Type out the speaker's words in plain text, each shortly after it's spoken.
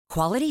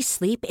Quality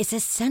sleep is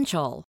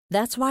essential.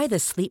 That's why the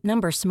Sleep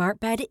Number Smart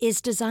Bed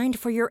is designed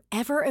for your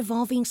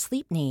ever-evolving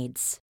sleep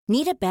needs.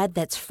 Need a bed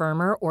that's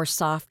firmer or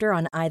softer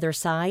on either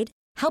side?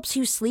 Helps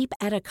you sleep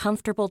at a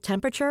comfortable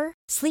temperature?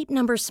 Sleep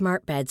Number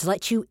Smart Beds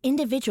let you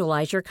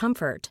individualize your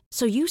comfort,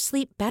 so you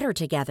sleep better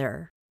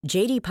together.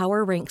 J.D.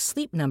 Power ranks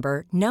Sleep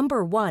Number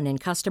number 1 in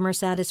customer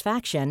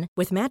satisfaction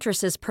with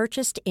mattresses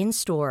purchased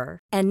in-store.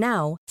 And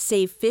now,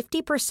 save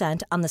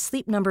 50% on the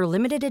Sleep Number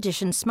Limited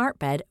Edition Smart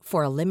Bed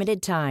for a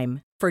limited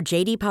time. For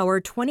J.D. Power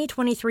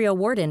 2023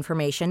 award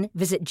information,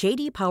 visit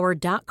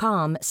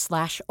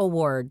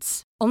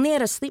jdpower.com/awards. Only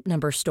at a Sleep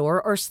Number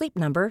store or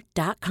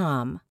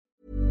sleepnumber.com.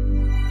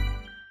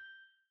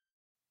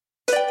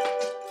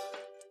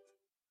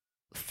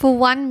 For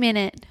 1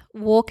 minute,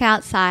 walk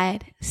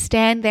outside,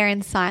 stand there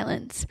in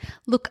silence,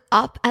 look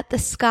up at the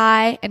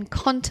sky and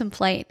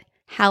contemplate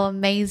how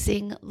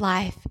amazing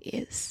life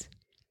is.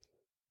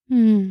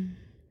 Isn't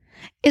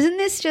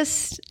this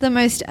just the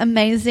most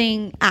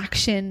amazing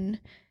action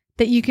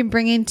that you can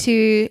bring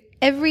into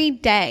every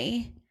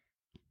day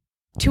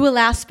to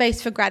allow space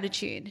for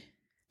gratitude?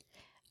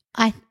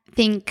 I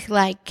think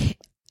like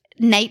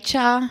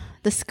nature,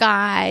 the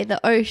sky, the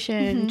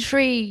ocean,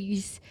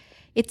 trees,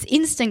 it's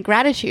instant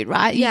gratitude,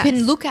 right? Yes. You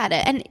can look at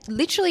it and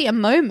literally a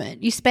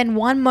moment, you spend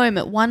 1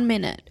 moment, 1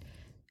 minute,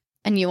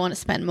 and you want to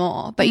spend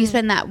more. But you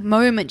spend that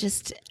moment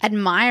just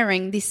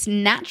admiring this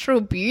natural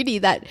beauty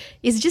that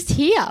is just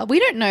here. We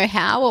don't know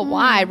how or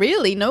why,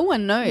 really. No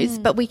one knows,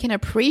 but we can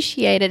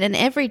appreciate it. And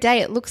every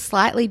day it looks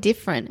slightly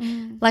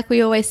different. Like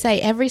we always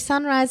say, every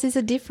sunrise is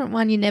a different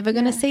one. You're never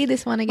going to see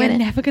this one again. We're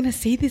never going to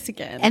see this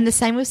again. And the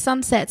same with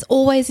sunsets,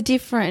 always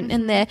different.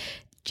 And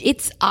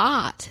it's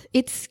art.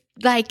 It's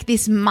like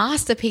this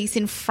masterpiece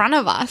in front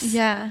of us.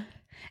 Yeah.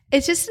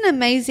 It's just an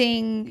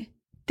amazing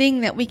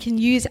thing that we can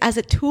use as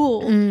a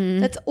tool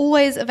that's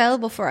always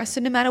available for us. So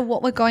no matter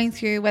what we're going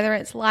through, whether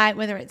it's light,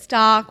 whether it's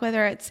dark,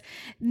 whether it's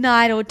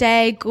night or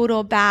day, good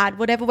or bad,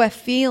 whatever we're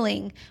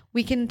feeling,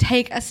 we can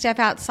take a step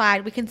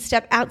outside. We can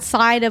step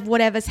outside of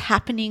whatever's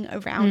happening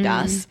around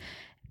us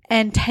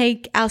and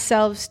take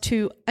ourselves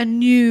to a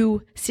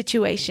new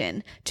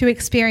situation to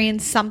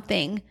experience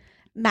something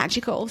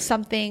magical,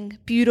 something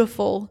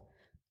beautiful.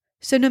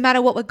 So no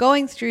matter what we're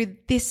going through,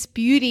 this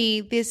beauty,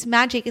 this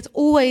magic, it's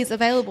always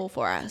available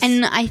for us.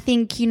 And I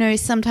think,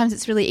 sometimes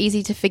it's really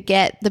easy to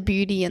forget the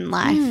beauty in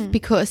life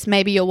because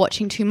maybe you're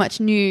watching too much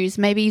news,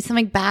 maybe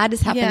something bad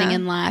is happening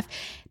in life.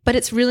 But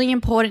it's really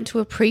important to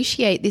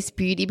appreciate this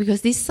beauty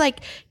because this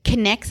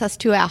connects us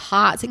to our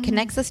hearts. It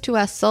connects us to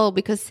our soul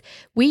because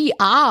we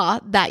are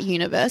that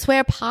universe.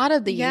 We're a part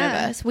of the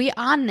universe. We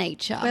are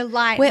nature. We're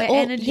light. We're all,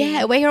 energy.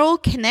 Yeah, we're all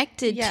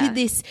connected to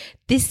this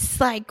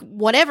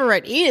whatever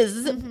it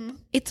is.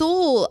 It's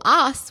all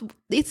us.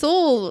 It's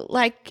all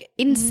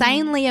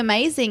insanely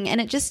amazing.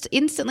 And it just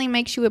instantly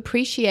makes you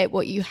appreciate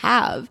what you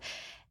have.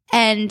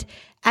 And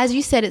as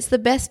you said, it's the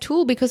best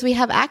tool because we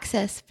have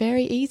access,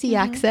 very easy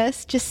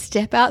access. Just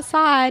step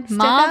outside,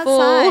 marvel.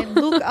 Outside,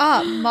 look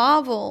up,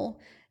 marvel.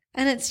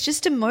 And it's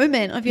just a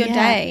moment of your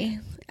day.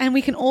 And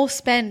we can all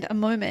spend a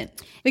moment.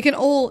 We can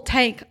all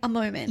take a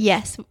moment.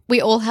 Yes,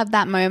 we all have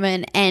that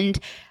moment. And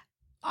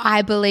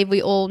I believe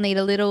we all need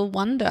a little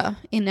wonder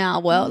in our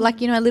world.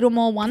 A little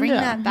more wonder. Bring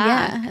that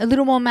back. Yeah, a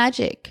little more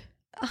magic.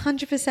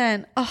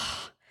 100%.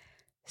 Oh,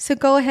 so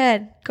go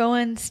ahead, go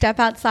and step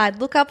outside,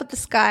 look up at the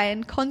sky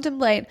and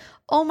contemplate,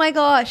 oh my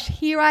gosh,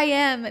 here I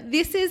am.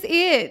 This is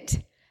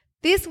it.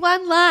 This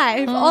one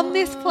life on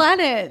this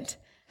planet.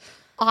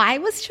 I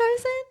was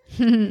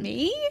chosen?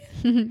 Me?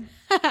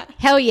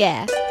 Hell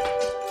yeah.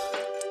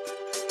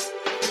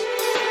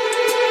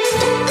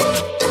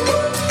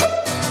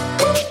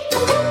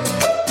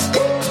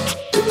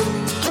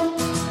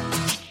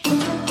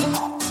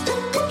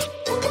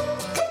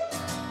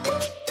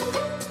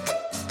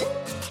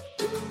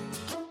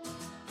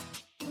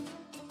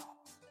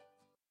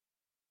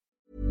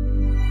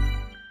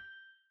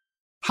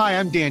 Hi,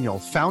 I'm Daniel,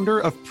 founder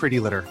of Pretty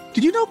Litter.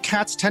 Did you know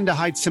cats tend to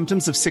hide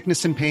symptoms of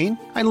sickness and pain?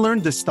 I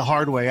learned this the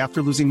hard way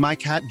after losing my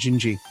cat,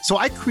 Gingy. So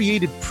I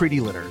created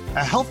Pretty Litter,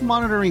 a health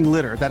monitoring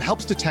litter that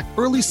helps detect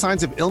early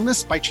signs of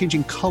illness by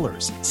changing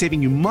colors,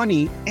 saving you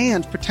money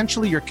and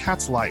potentially your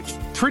cat's life.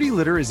 Pretty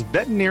Litter is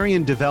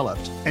veterinarian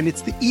developed, and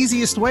it's the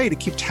easiest way to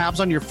keep tabs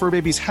on your fur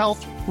baby's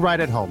health right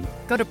at home.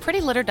 Go to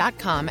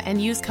prettylitter.com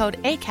and use code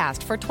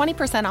ACAST for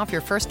 20% off your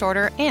first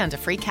order and a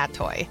free cat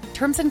toy.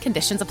 Terms and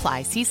conditions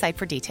apply. See site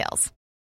for details.